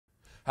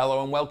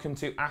Hello and welcome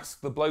to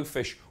Ask the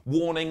Blowfish,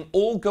 warning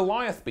all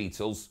Goliath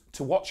beetles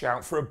to watch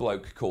out for a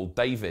bloke called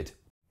David.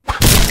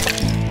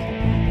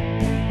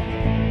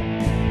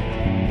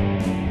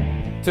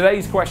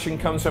 Today's question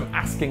comes from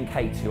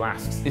askingkate, who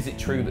asks, is it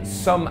true that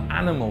some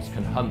animals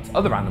can hunt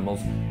other animals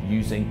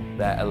using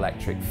their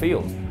electric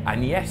fields?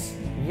 And yes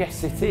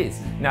it is.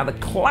 Now the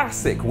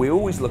classic we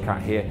always look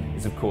at here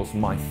is of course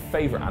my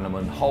favourite animal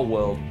in the whole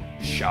world,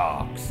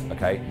 sharks,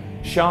 okay?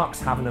 Sharks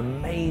have an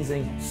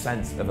amazing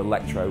sense of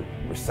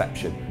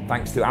electroreception.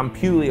 Thanks to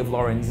ampullae of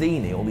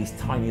Lorenzini, all these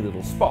tiny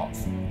little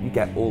spots you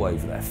get all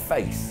over their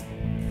face.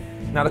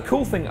 Now the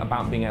cool thing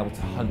about being able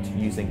to hunt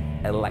using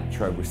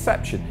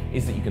electroreception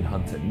is that you can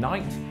hunt at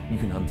night, you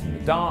can hunt in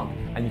the dark,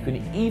 and you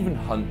can even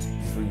hunt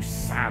through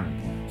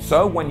sand.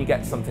 So when you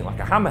get something like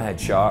a hammerhead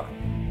shark,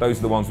 those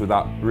are the ones with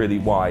that really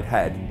wide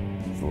head,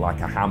 it's like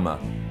a hammer.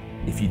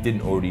 If you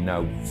didn't already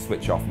know,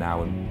 switch off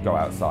now and go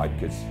outside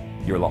because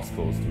you're a lost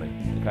cause to me,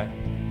 okay?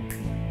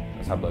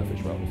 That's how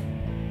Blowfish rolls.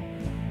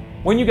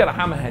 When you get a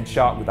hammerhead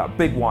shark with that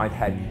big wide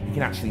head, you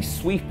can actually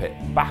sweep it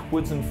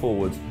backwards and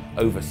forwards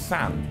over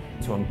sand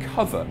to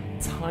uncover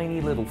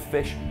tiny little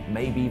fish,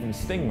 maybe even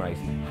stingrays,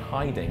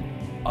 hiding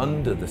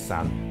under the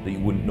sand that you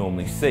wouldn't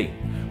normally see.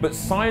 But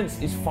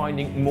science is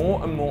finding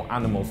more and more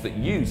animals that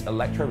use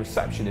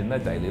electroreception in their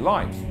daily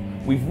lives.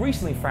 We've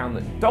recently found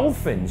that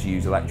dolphins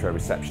use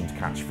electroreception to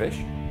catch fish,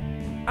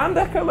 and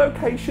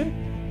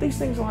echolocation. These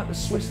things are like the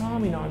Swiss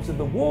Army knives of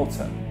the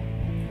water.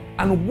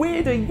 And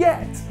weirder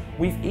yet,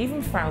 we've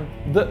even found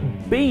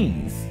that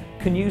bees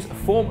can use a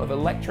form of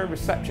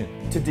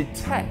electroreception to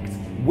detect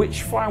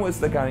which flowers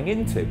they're going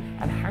into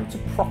and how to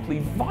properly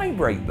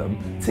vibrate them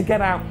to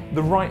get out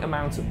the right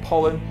amount of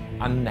pollen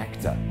and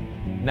nectar.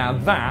 Now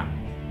that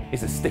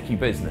is a sticky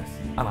business,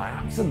 and I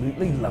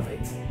absolutely love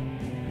it.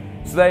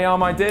 So there you are,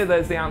 my dear,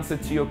 there's the answer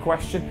to your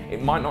question.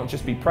 It might not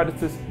just be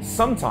predators,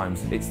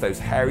 sometimes it's those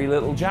hairy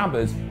little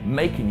jabbers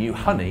making you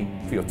honey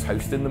for your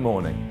toast in the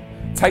morning.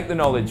 Take the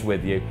knowledge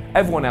with you.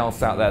 Everyone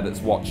else out there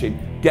that's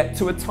watching, get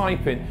to a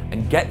typing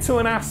and get to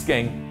an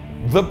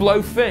asking the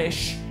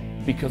Blowfish,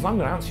 because I'm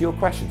going to answer your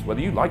questions,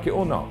 whether you like it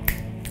or not.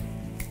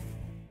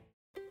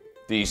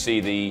 Do you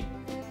see the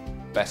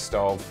best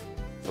of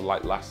for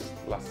like last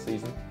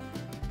season?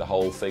 The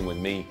whole thing with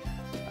me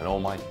and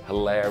all my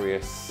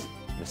hilarious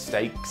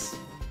mistakes.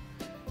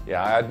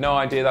 Yeah, I had no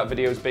idea that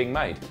video was being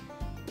made.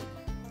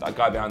 That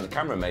guy behind the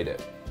camera made it.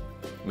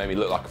 Made me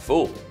look like a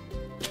fool.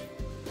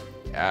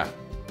 Yeah.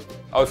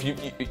 Oh, if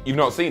you've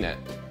not seen it,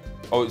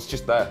 oh, it's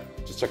just there.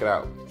 Just check it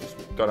out. Just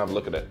go and have a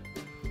look at it.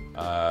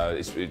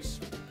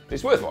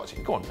 It's worth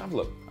watching. Go on, have a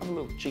look. Have a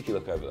little cheeky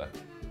look over there.